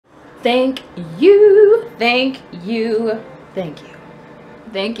Thank you, thank you, thank you.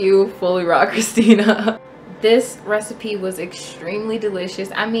 Thank you, FullyRawKristina. This recipe was extremely delicious.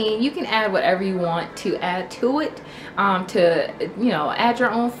 I mean, you can add whatever you want to add to it, to, you know, add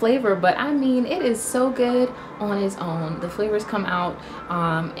your own flavor, but I mean, it is so good on its own. The flavors come out,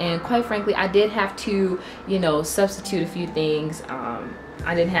 and quite frankly, I did have to, you know, substitute a few things.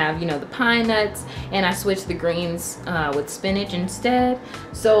 I didn't have, you know, the pine nuts, and I switched the greens with spinach instead.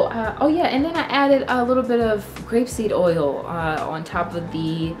 So, oh yeah, and then I added a little bit of grapeseed oil on top of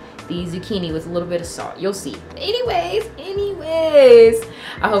the zucchini with a little bit of salt. You'll see. Anyways,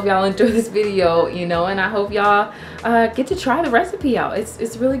 I hope y'all enjoy this video, you know, and I hope y'all get to try the recipe out.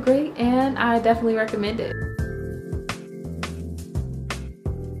 It's really great, and I definitely recommend it.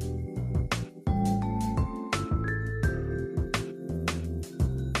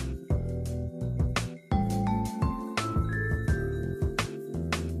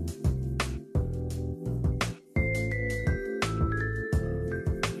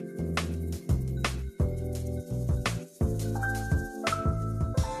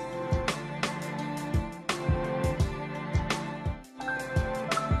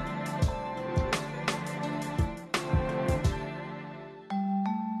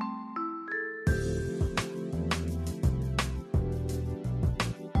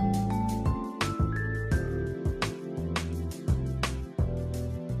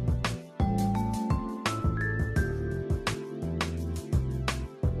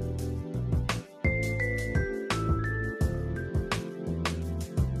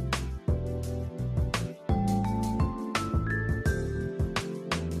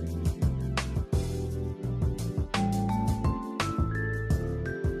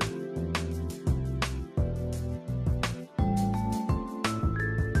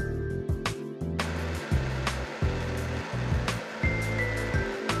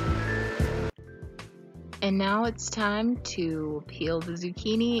 And now it's time to peel the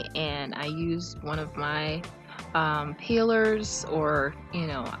zucchini, and I used one of my peelers, or, you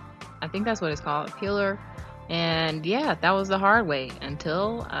know, I think that's what it's called, a peeler. And yeah, that was the hard way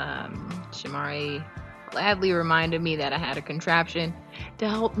until Shamari gladly reminded me that I had a contraption to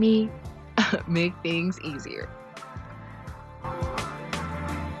help me make things easier.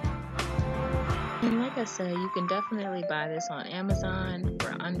 And like I said, you can definitely buy this on Amazon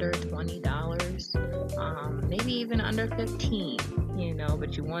for under $20, maybe even under $15, you know,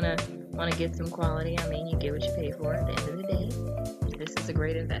 but you wanna get some quality. I mean, you get what you pay for at the end of the day. This is a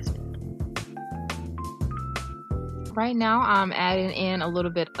great investment. Right now, I'm adding in a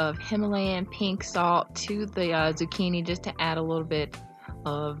little bit of Himalayan pink salt to the zucchini, just to add a little bit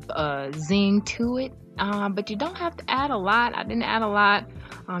of zing to it. But you don't have to add a lot. I didn't add a lot.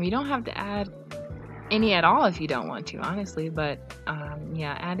 You don't have to add any at all if you don't want to, honestly, but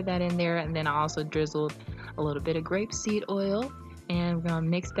yeah, I added that in there, and then I also drizzled a little bit of grapeseed oil, and we're gonna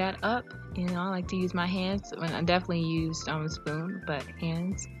mix that up. You know, I like to use my hands. I definitely used a spoon, but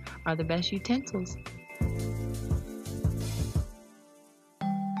hands are the best utensils.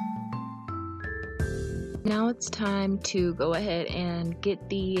 Now it's time to go ahead and get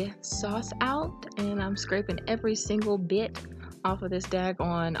the sauce out, and I'm scraping every single bit off of this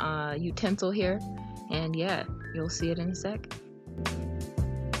daggone utensil here. And yeah, you'll see it in a sec.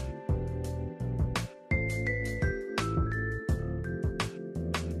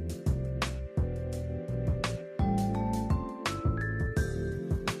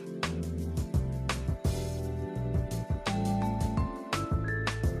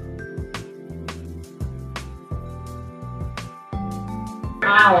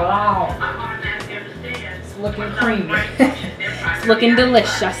 Wow. It's looking creamy. It's looking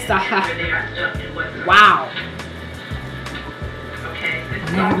delicious. Wow.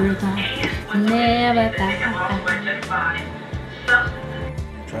 Never thought. Never thought.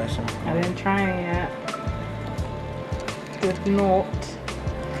 Try some. I didn't try it yet. Good note.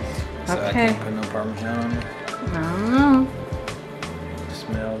 So Okay. I can't put no Parmesan on it. I don't know.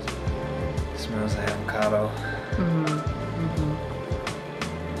 Smells like avocado.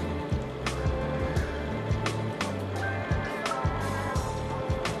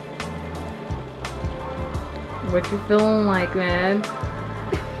 What you feeling like, man?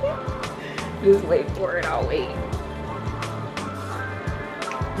 Just wait for it, I'll wait.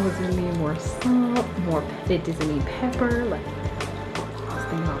 Does it need more salt? More, it doesn't need pepper. Like, I was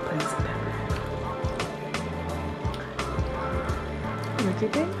thinking about putting some pepper. What do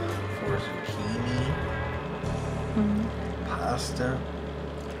you think? For zucchini, pasta.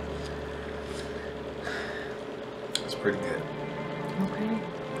 It's pretty good. Okay.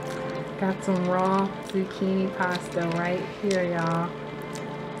 Got some raw zucchini pasta right here, y'all.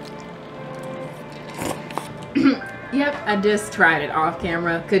 Yep, I just tried it off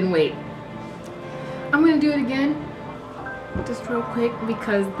camera. Couldn't wait. I'm gonna do it again, just real quick,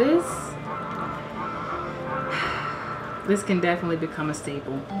 because this can definitely become a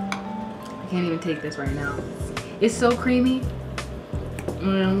staple. I can't even take this right now. It's so creamy.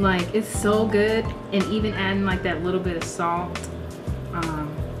 Like, it's so good. And even adding like that little bit of salt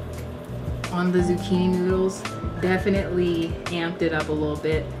on the zucchini noodles definitely amped it up a little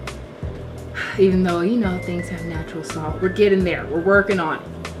bit. Even though, you know, things have natural salt. We're getting there. We're working on it.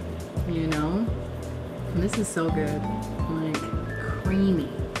 You know? And this is so good. Like, creamy.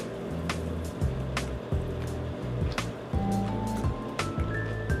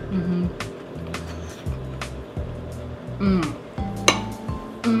 Mm-hmm. Mm.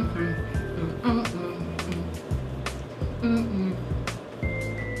 Mm-hmm. Mm-hmm. Mm-hmm.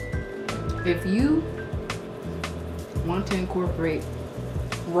 If you want to incorporate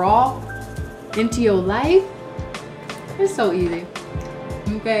raw into your life, it's so easy.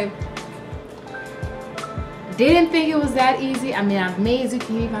 Okay. Didn't think it was that easy. I mean, I've made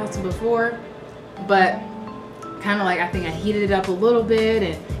zucchini pasta before, but kind of like, I think I heated it up a little bit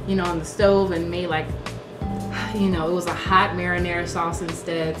and, you know, on the stove, and made like, you know, it was a hot marinara sauce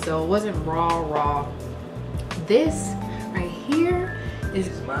instead, so it wasn't raw. This right here is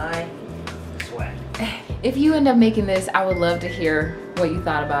my sweat. If you end up making this, I would love to hear what you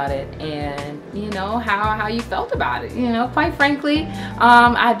thought about it, and you know, how you felt about it. You know, quite frankly,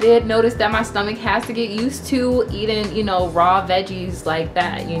 I did notice that my stomach has to get used to eating, you know, raw veggies like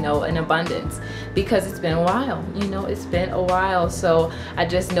that, you know, in abundance, because it's been a while. You know, it's been a while. So I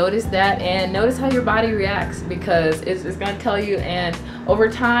just noticed that, and notice how your body reacts, because it's gonna tell you, and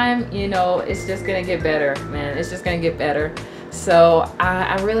over time, you know, it's just gonna get better, man. It's just gonna get better. So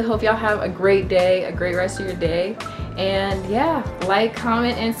I really hope y'all have a great day, a great rest of your day. And yeah, like,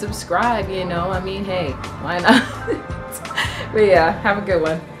 comment, and subscribe, you know. I mean, hey, why not? But yeah, have a good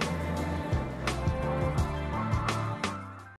one.